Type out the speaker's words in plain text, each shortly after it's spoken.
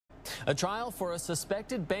A trial for a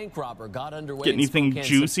suspected bank robber got underway. Get anything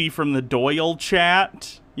juicy from the Doyle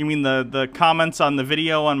chat? You mean the comments on the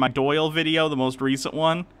video, on my Doyle video, the most recent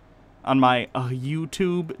one? On my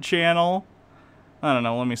YouTube channel? I don't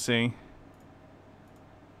know, let me see.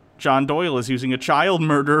 John Doyle is using a child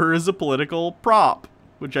murderer as a political prop,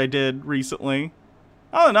 which I did recently.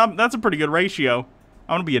 Oh, no, that's a pretty good ratio.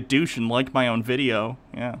 I want to be a douche and like my own video.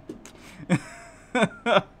 Yeah.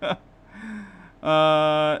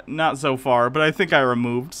 Not so far, but I think I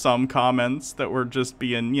removed some comments that were just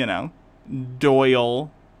being, you know,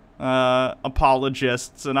 Doyle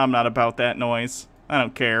apologists, and I'm not about that noise. I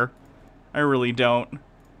don't care. I really don't.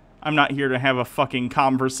 I'm not here to have a fucking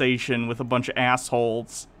conversation with a bunch of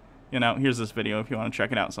assholes. You know, here's this video if you want to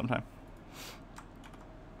check it out sometime.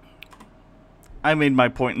 I made my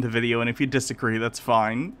point in the video, and if you disagree, that's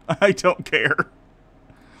fine. I don't care.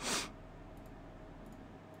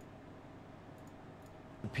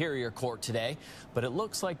 Superior Court today, but it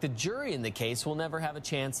looks like the jury in the case will never have a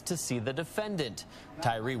chance to see the defendant.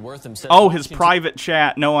 Tyree Wortham says... Oh, his private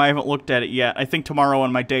chat. No, I haven't looked at it yet. I think tomorrow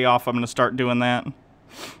on my day off I'm going to start doing that.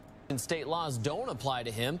 State laws don't apply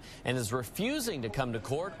to him and is refusing to come to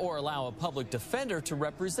court or allow a public defender to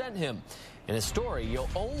represent him. In a story you'll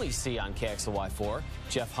only see on KXLY4,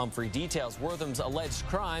 Jeff Humphrey details Wortham's alleged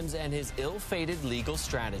crimes and his ill-fated legal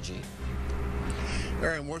strategy.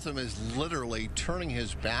 Aaron Wortham is literally turning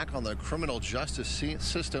his back on the criminal justice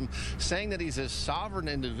system, saying that he's a sovereign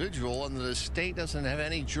individual and that the state doesn't have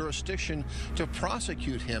any jurisdiction to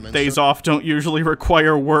prosecute him. And days off don't usually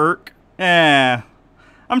require work.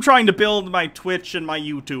 I'm trying to build my Twitch and my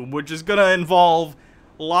YouTube, which is going to involve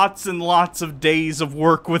lots and lots of days of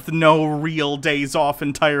work with no real days off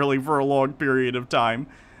entirely for a long period of time.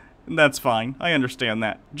 And that's fine. I understand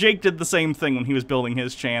that. Jake did the same thing when he was building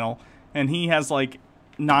his channel, and he has like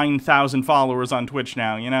 9,000 followers on Twitch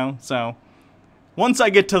now, you know? So, once I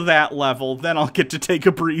get to that level, then I'll get to take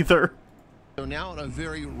a breather. So now, in a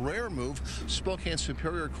very rare move, Spokane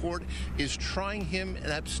Superior Court is trying him in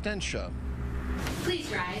absentia. Please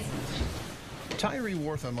rise. Tyree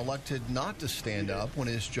Wortham elected not to stand up when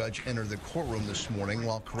his judge entered the courtroom this morning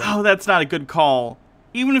while... Oh, that's not a good call.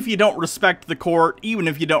 Even if you don't respect the court, even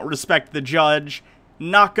if you don't respect the judge,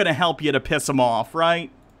 not gonna help you to piss him off, right?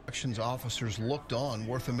 Elections officers looked on.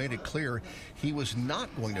 Wortham made it clear he was not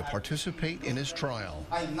going to participate in his trial.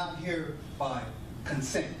 I am not here by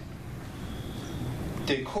consent.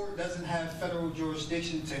 The court doesn't have federal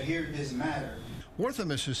jurisdiction to hear this matter.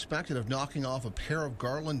 Wortham is suspected of knocking off a pair of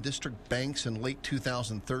Garland District banks in late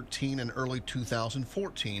 2013 and early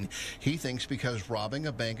 2014. He thinks because robbing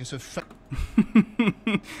a bank is a...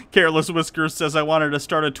 Careless Whiskers says, I wanted to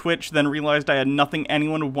start a Twitch, then realized I had nothing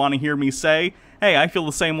anyone would want to hear me say. Hey, I feel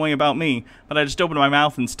the same way about me, but I just open my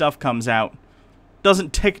mouth and stuff comes out.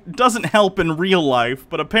 Doesn't help in real life,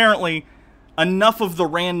 but apparently enough of the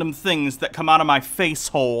random things that come out of my face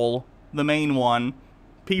hole, the main one,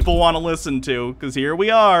 people want to listen to, because here we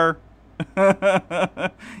are.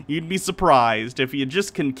 You'd be surprised. If you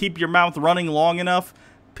just can keep your mouth running long enough,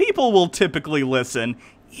 people will typically listen,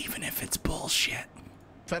 even if it's bullshit.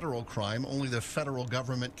 Federal crime, only the federal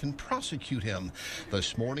government can prosecute him.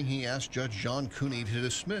 This morning, he asked Judge John Cooney to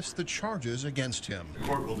dismiss the charges against him. The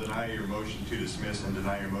court will deny your motion to dismiss and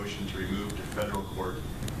deny your motion to remove to federal court.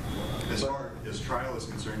 As far as trial is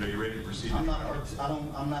concerned, are you ready to proceed? I'm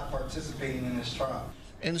not participating in this trial.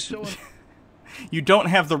 And so... You don't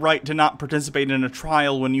have the right to not participate in a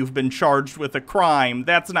trial when you've been charged with a crime.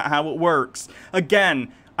 That's not how it works.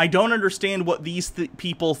 Again, I don't understand what these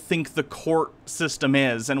people think the court system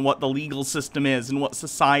is and what the legal system is and what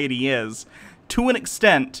society is. To an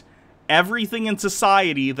extent, everything in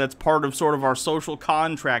society that's part of sort of our social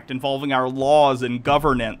contract involving our laws and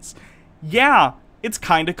governance, yeah, it's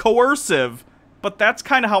kind of coercive. But that's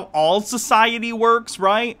kind of how all society works,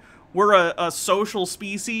 right? We're a social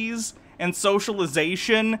species, and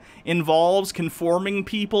socialization involves conforming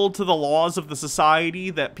people to the laws of the society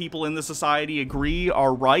that people in the society agree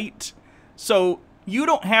are right. So you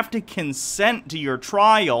don't have to consent to your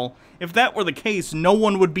trial. If that were the case, no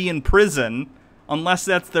one would be in prison, unless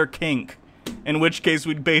that's their kink. In which case,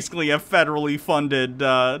 we'd basically have federally funded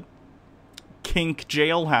kink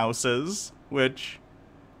jailhouses, which,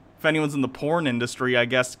 if anyone's in the porn industry, I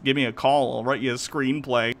guess give me a call. I'll write you a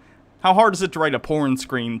screenplay. How hard is it to write a porn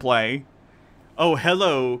screenplay? Oh,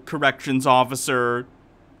 hello, corrections officer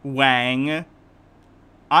Wang.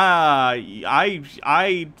 I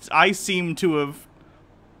seem to have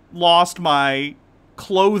lost my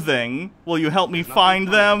clothing. Will you help me find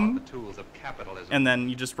them? And then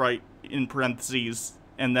you just write in parentheses,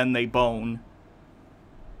 and then they bone.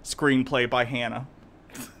 Screenplay by Hannah.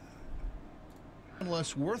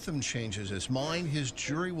 Unless Wortham changes his mind, his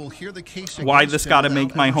jury will hear the case against Why this him gotta without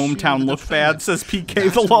make my ever seeing hometown the look defendant. bad, says PK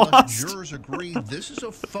That's the unless Lost. Jurors agree this is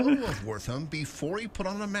a photo of Wortham before he put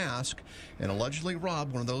on a mask and allegedly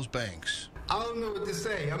robbed one of those banks. I don't know what to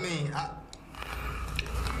say. I mean,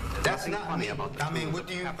 that's not me. I mean, what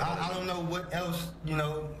do you? I don't know what else, you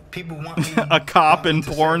know, people want me. A cop in want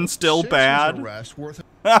me to porn say. still Since his bad. arrest, Wortham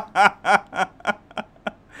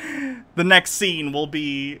The next scene will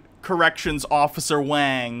be Corrections Officer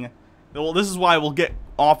Wang. Well, this is why we'll get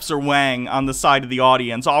Officer Wang on the side of the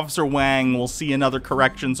audience. Officer Wang will see another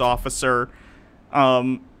corrections officer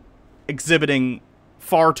exhibiting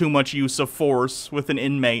far too much use of force with an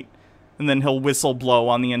inmate, and then he'll whistle blow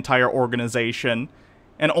on the entire organization.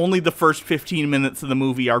 And only the first 15 minutes of the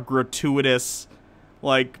movie are gratuitous,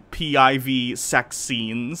 like, PIV sex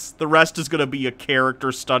scenes. The rest is gonna be a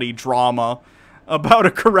character study drama about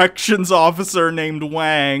a corrections officer named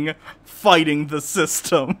Wang fighting the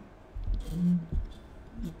system.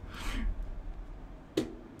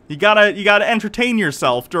 You gotta entertain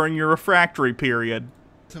yourself during your refractory period.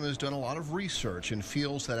 has done a lot of research and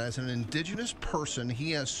feels that as an indigenous person,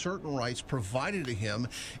 he has certain rights provided to him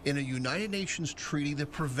in a United Nations treaty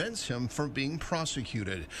that prevents him from being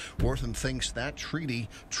prosecuted. Wortham thinks that treaty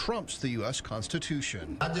trumps the U.S.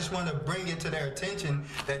 Constitution. I just want to bring it to their attention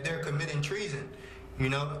that they're committing treason. You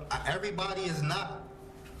know, everybody is not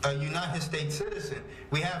a United States citizen.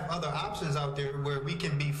 We have other options out there where we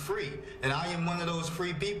can be free, and I am one of those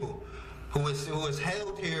free people who is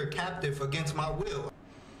held here captive against my will.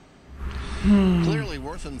 Clearly,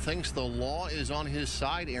 Wortham thinks the law is on his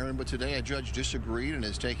side, Aaron, but today a judge disagreed and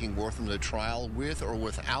is taking Wortham to trial with or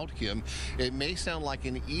without him. It may sound like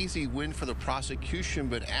an easy win for the prosecution,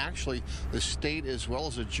 but actually the state as well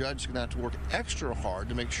as a judge is going to have to work extra hard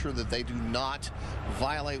to make sure that they do not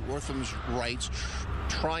violate Wortham's rights,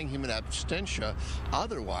 trying him in absentia.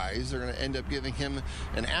 Otherwise, they're going to end up giving him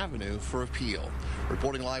an avenue for appeal.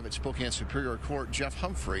 Reporting live at Spokane Superior Court, Jeff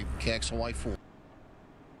Humphrey, KXLY4.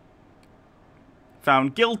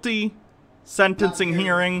 Found guilty, sentencing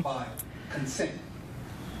hearing. By consent.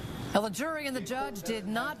 Well, the jury and the judge did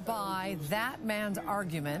not buy that man's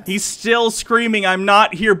argument. He's still screaming, "I'm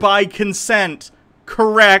not here by consent."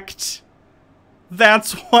 Correct.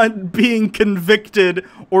 That's what being convicted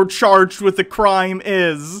or charged with a crime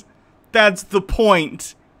is. That's the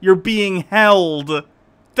point. You're being held.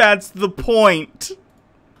 That's the point.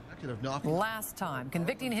 Last time,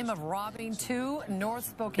 convicting him of robbing two North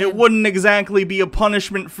Spokane. It wouldn't exactly be a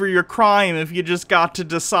punishment for your crime if you just got to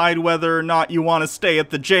decide whether or not you want to stay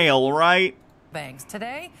at the jail, right? Banks.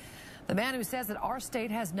 Today, the man who says that our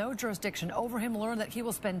state has no jurisdiction over him learned that he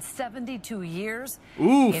will spend 72 years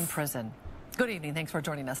in prison. Good evening. Thanks for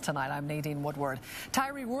joining us tonight. I'm Nadine Woodward.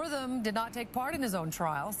 Tyree Wortham did not take part in his own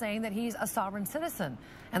trial, saying that he's a sovereign citizen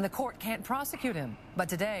and the court can't prosecute him. But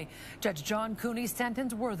today, Judge John Cooney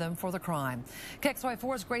sentenced Wortham for the crime.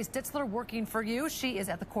 KXLY4's Grace Ditzler working for you. She is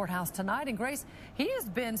at the courthouse tonight. And Grace, he has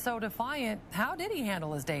been so defiant. How did he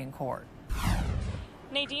handle his day in court?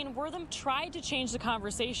 Nadine, Wortham tried to change the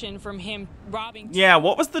conversation from him robbing. Yeah,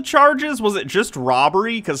 what was the charges? Was it just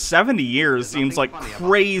robbery? Because 70 years seems like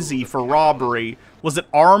crazy for robbery. Was it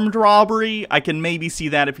armed robbery? I can maybe see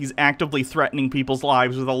that if he's actively threatening people's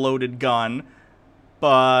lives with a loaded gun.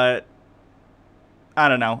 But I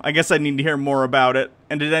don't know. I guess I need to hear more about it.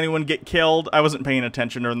 And did anyone get killed? I wasn't paying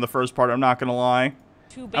attention during the first part, I'm not gonna lie.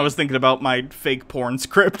 I was thinking about my fake porn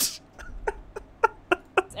script.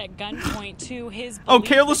 At gunpoint to his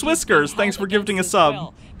Careless Whiskers, thanks for gifting a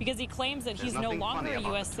sub. Because he claims that he's no longer a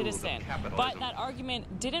U.S. citizen. But that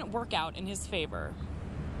argument didn't work out in his favor.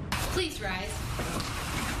 Please rise.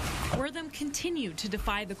 Wortham continued to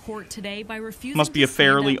defy the court today by refusing. Must be a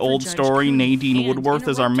fairly old story. Nadine Woodworth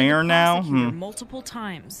is our mayor now. Multiple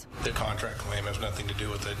times. The contract claim has nothing to do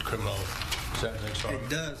with the criminal sentencing. So It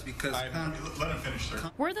does because let him finish, sir.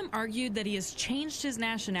 Wortham argued that he has changed his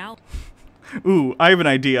nationality. Ooh, I have an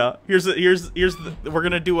idea. We're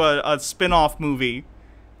gonna do a spin-off movie.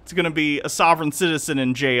 It's gonna be a sovereign citizen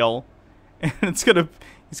in jail, and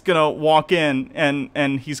he's gonna walk in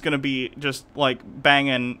and he's gonna be just like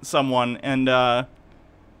banging someone, and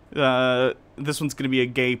this one's gonna be a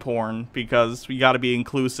gay porn because we gotta be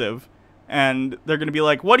inclusive, and they're gonna be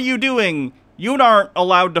like, "What are you doing? You aren't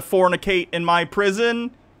allowed to fornicate in my prison,"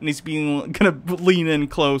 and he's gonna lean in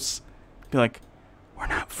close, be like, "We're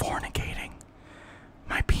not fornicating.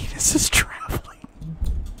 My penis is traveling."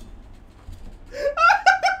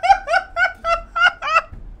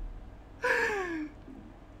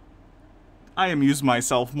 I amuse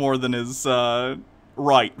myself more than is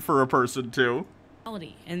right for a person to.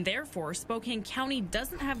 And therefore, Spokane County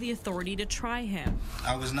doesn't have the authority to try him.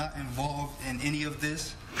 I was not involved in any of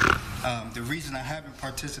this. The reason I haven't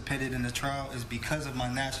participated in the trial is because of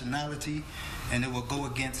my nationality, and it will go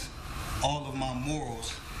against all of my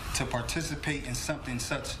morals to participate in something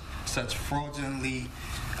such fraudulently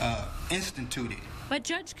instituted. But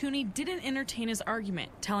Judge Cooney didn't entertain his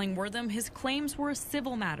argument, telling Wortham his claims were a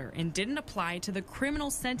civil matter and didn't apply to the criminal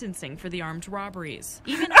sentencing for the armed robberies.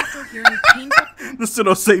 Even after hearing painful... The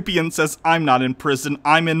pseudo-sapien says, I'm not in prison,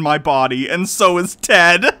 I'm in my body, and so is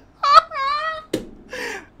Ted.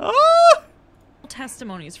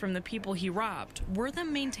 testimonies from the people he robbed,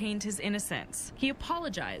 Wortham maintained his innocence. He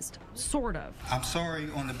apologized, sort of. I'm sorry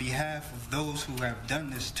on the behalf of those who have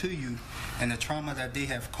done this to you and the trauma that they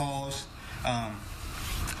have caused.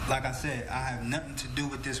 Like I said, I have nothing to do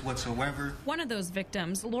with this whatsoever. One of those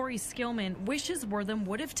victims, Lori Skillman, wishes Wortham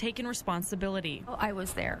would have taken responsibility. Well, I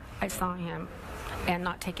was there. I saw him, and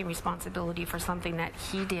not taking responsibility for something that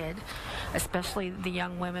he did, especially the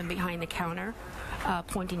young women behind the counter,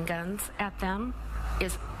 pointing guns at them,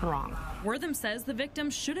 is wrong. Wortham says the victim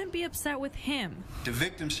shouldn't be upset with him. The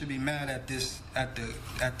victim should be mad at the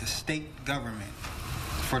state government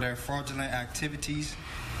for their fraudulent activities.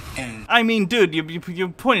 And I mean, dude, you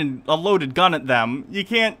pointed a loaded gun at them. You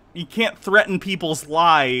can't threaten people's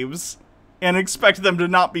lives and expect them to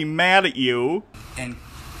not be mad at you. And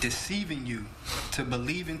deceiving you to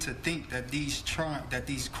believe and to think that these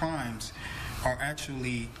crimes are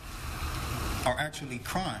actually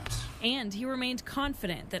crimes. And he remained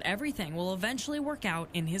confident that everything will eventually work out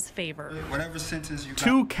in his favor. Whatever sentence you got.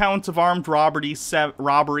 2 counts of armed robbery,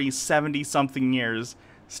 70-something years.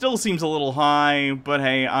 Still seems a little high, but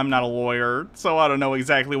hey, I'm not a lawyer, so I don't know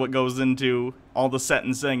exactly what goes into all the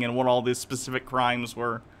sentencing and what all the specific crimes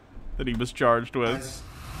were that he was charged with.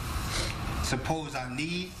 Suppose I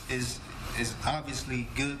need is obviously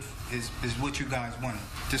good, is what you guys wanted.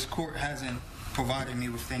 This court hasn't provided me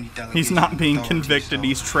with any delegation. He's not being convicted, so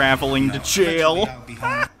he's traveling to jail.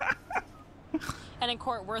 And in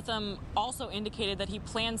court, Wortham also indicated that he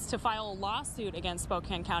plans to file a lawsuit against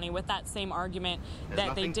Spokane County with that same argument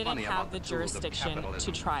that they didn't have the jurisdiction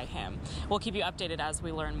to try him. We'll keep you updated as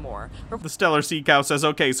we learn more. The Stellar Sea Cow says,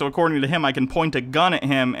 okay, so according to him, I can point a gun at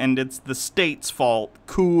him and it's the state's fault.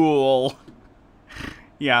 Cool.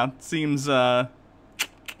 Yeah, seems, not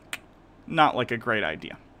like a great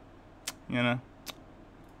idea. You know?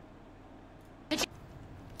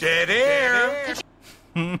 Dead air!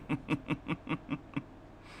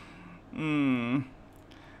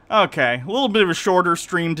 Okay, a little bit of a shorter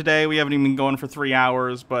stream today. We haven't even been going for 3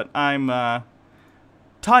 hours, but I'm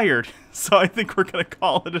tired, so I think we're gonna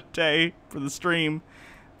call it a day for the stream.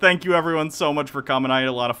 Thank you everyone so much for coming. I had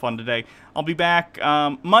a lot of fun today. I'll be back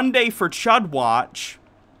Monday for Chud Watch.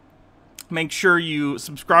 Make sure you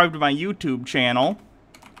subscribe to my YouTube channel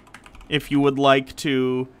if you would like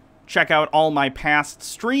to check out all my past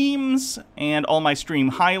streams and all my stream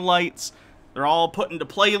highlights. They're all put into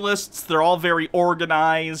playlists. They're all very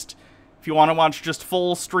organized. If you want to watch just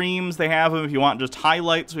full streams, they have them. If you want just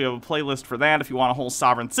highlights, we have a playlist for that. If you want a whole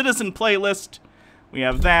Sovereign Citizen playlist, we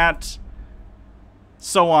have that.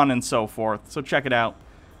 So on and so forth. So check it out.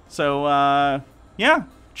 So, yeah,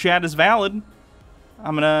 chat is valid.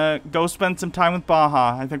 I'm gonna go spend some time with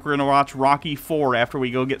Baja. I think we're gonna watch Rocky 4 after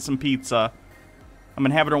we go get some pizza. I'm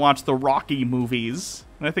gonna have her watch the Rocky movies,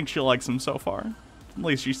 and I think she likes them so far. At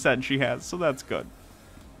least she said she has, so that's good.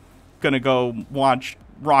 Gonna go watch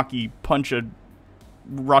Rocky punch a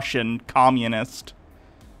Russian communist.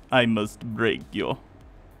 I must break you.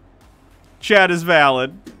 Chat is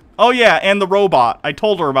valid. Oh yeah, and the robot. I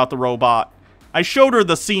told her about the robot. I showed her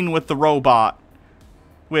the scene with the robot,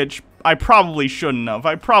 which I probably shouldn't have.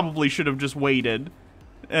 I probably should have just waited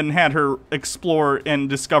and had her explore and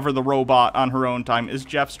discover the robot on her own time. Is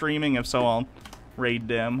Jeff streaming? If so, I'll raid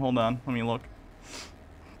him. Hold on, let me look.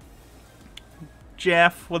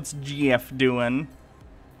 Jeff, what's Jeff doing?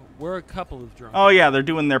 We're a couple of drunk. Oh yeah, they're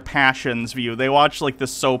doing their Passions view. They watch like the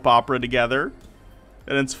soap opera together,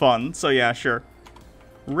 and it's fun. So yeah, sure.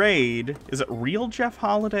 Raid. Is it real Jeff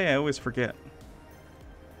Holiday? I always forget.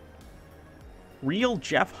 Real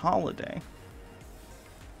Jeff Holiday.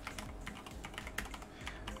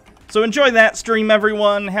 So enjoy that stream,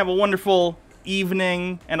 everyone. Have a wonderful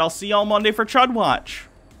evening, and I'll see y'all Monday for Chud Watch.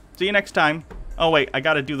 See you next time. Oh wait, I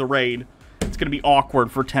gotta do the raid. It's gonna be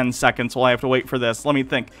awkward for 10 seconds while I have to wait for this. Let me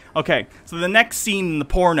think. Okay, so the next scene in the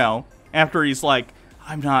porno, after he's like,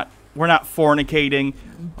 we're not fornicating,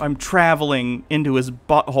 I'm traveling into his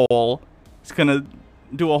butthole, he's gonna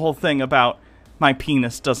do a whole thing about, my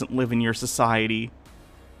penis doesn't live in your society.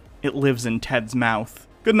 It lives in Ted's mouth.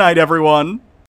 Good night, everyone.